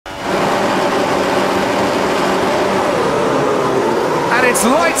It's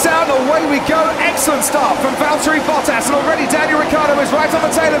lights out and away we go. Excellent start from Valtteri Bottas, and already Daniel Ricciardo is right on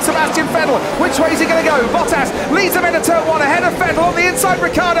the tail of Sebastian Vettel. Which way is he going to go? Bottas leads him into turn 1 ahead of Vettel. On the inside,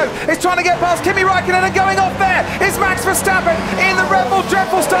 Ricciardo is trying to get past Kimi Räikkönen, and going off there is Max Verstappen in the Red Bull.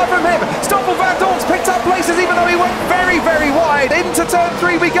 Dreadful start from him. Stoffel Van Dorn's picked up places even though he went very, very wide. Into turn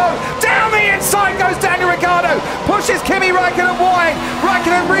 3 we go. Down the inside goes Daniel Ricciardo. Pushes Kimi Räikkönen wide.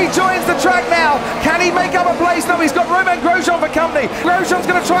 Räikkönen rejoins the track now. Can he make up a place? No, he's got Romain Grosjean for company. Grosjean's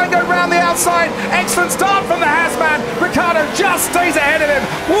going to try and go round the outside. Excellent start from the Hasman. Ricciardo just stays ahead of him.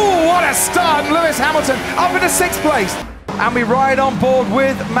 Ooh, what a start. And Lewis Hamilton up into 6th place. And we ride on board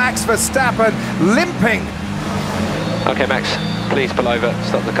with Max Verstappen limping. Okay, Max, please pull over,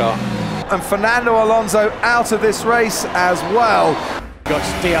 stop the car. And Fernando Alonso out of this race as well. Got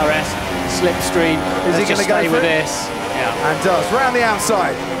DRS, slipstream. Is he going to go with this? Yeah. And does. Round the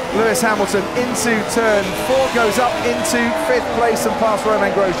outside. Lewis Hamilton into turn 4, goes up into 5th place and past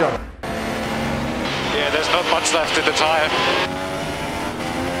Romain Grosjean. Yeah, there's not much left in the tyre.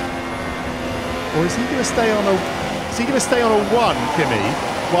 Or is he going to stay on a? Is he going to stay on a 1, Kimi,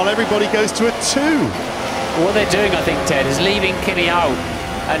 while everybody goes to a 2? What they're doing, I think, Ted, is leaving Kimi out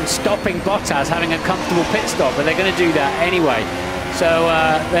and stopping Bottas having a comfortable pit stop, but they're going to do that anyway. So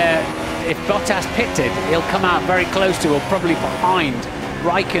if Bottas pitted, he'll come out very close to, or probably behind,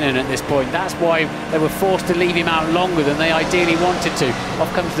 Räikkönen at this point. That's why they were forced to leave him out longer than they ideally wanted to.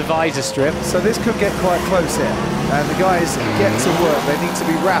 Off comes the visor strip. So this could get quite close here, and the guys get to work. They need to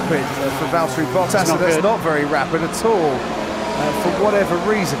be rapid for Valtteri Bottas, and that's not very rapid at all for whatever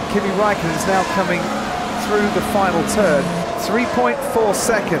reason. Kimi Räikkönen is now coming through the final turn, 3.4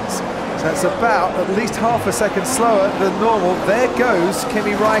 seconds. So it's about at least half a second slower than normal. There goes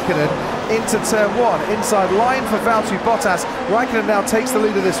Kimi Räikkönen into turn 1. Inside line for Valtteri Bottas. Räikkönen now takes the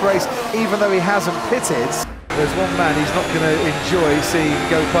lead of this race, even though he hasn't pitted. There's one man he's not going to enjoy seeing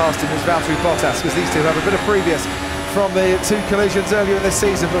go past him, is Valtteri Bottas, because these two have a bit of previous from the 2 collisions earlier in this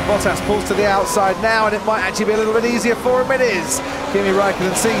season. But Bottas pulls to the outside now, and it might actually be a little bit easier for him. It is. Kimi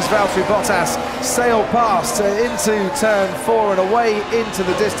Räikkönen sees Valtteri Bottas sail past into turn 4 and away into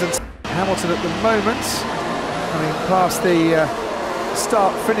the distance. Hamilton at the moment, coming past the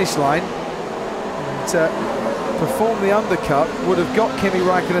start-finish line, and performed the undercut, would have got Kimi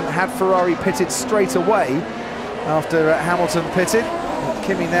Räikkönen had Ferrari pitted straight away after Hamilton pitted.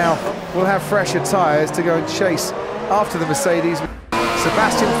 Kimi now will have fresher tyres to go and chase after the Mercedes.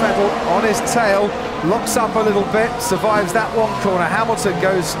 Sebastian Vettel on his tail, locks up a little bit, survives that one corner. Hamilton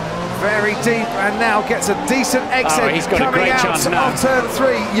goes very deep and now gets a decent exit. He's got coming a great out chance now. of turn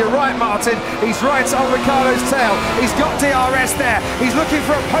 3. You're right, Martin. He's right on Ricciardo's tail. He's got DRS there. He's looking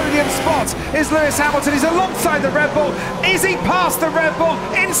for a podium spot. Is Lewis Hamilton? He's alongside the Red Bull. Is he past the Red Bull?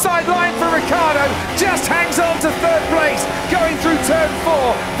 Inside line for Ricciardo. Just hangs on to 3rd place. Going through turn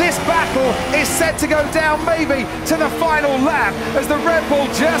 4. This battle is set to go down maybe to the final lap as the Red Bull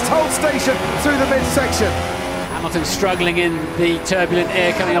just holds station through the midsection. Hamilton struggling in the turbulent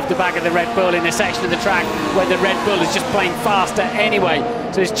air coming off the back of the Red Bull in a section of the track where the Red Bull is just playing faster anyway.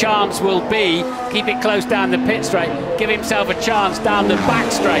 So his chance will be keep it close down the pit straight, give himself a chance down the back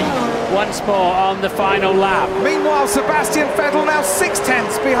straight once more on the final lap. Meanwhile, Sebastian Vettel now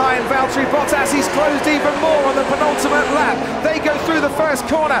 6/10 behind Valtteri Bottas. He's closed even more on the penultimate lap. They go through the first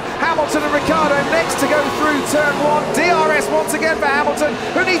corner. Hamilton and Ricciardo next to go through turn 1. DRS once again for Hamilton,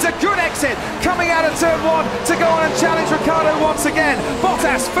 who needs a good exit coming out of turn 1 to go on and challenge Ricciardo once again.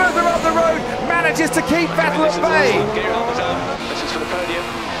 Bottas further up the road manages to keep Vettel at bay. This is for the podium,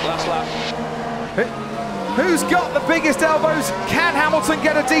 last lap. Who's got the biggest elbows? Can Hamilton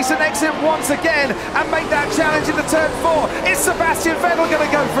get a decent exit once again and make that challenge into turn 4? Is Sebastian Vettel going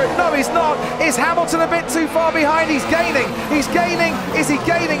to go for it? No, he's not. Is Hamilton a bit too far behind? He's gaining. He's gaining. Is he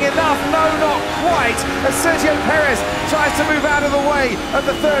gaining enough? No, not quite. As Sergio Perez tries to move out of the way of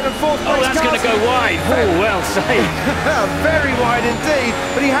the 3rd and 4th place. Oh, that's going to go wide. Oh, well saved. Very wide indeed,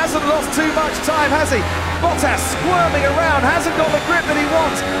 but he hasn't lost too much time, has he? Bottas squirming around, hasn't got the grip that he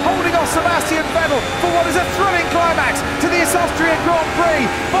wants, holding off Sebastian Vettel for what is a thrilling climax to the Austrian Grand Prix.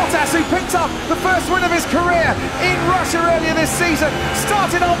 Bottas, who picked up the first win of his career in Russia earlier this season,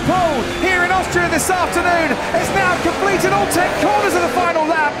 started on pole here in Austria this afternoon, has now completed all 10 corners of the final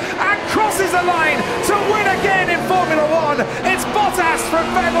lap and crosses the line to win again in Formula 1. It's Bottas from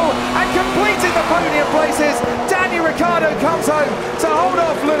Vettel, and completing the podium places, Daniel Ricciardo comes home to hold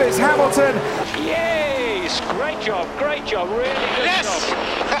off Lewis Hamilton. Yes, great job, really good job.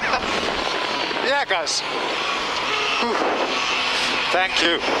 Yeah, guys. Thank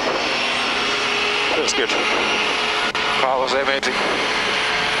you. That's good. Car was amazing.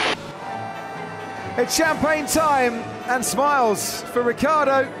 It's champagne time and smiles for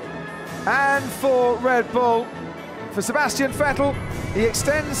Ricciardo and for Red Bull. For Sebastian Vettel, he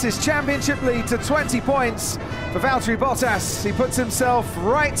extends his championship lead to 20 points. For Valtteri Bottas, he puts himself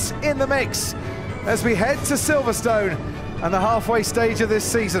right in the mix as we head to Silverstone and the halfway stage of this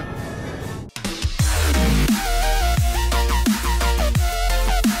season.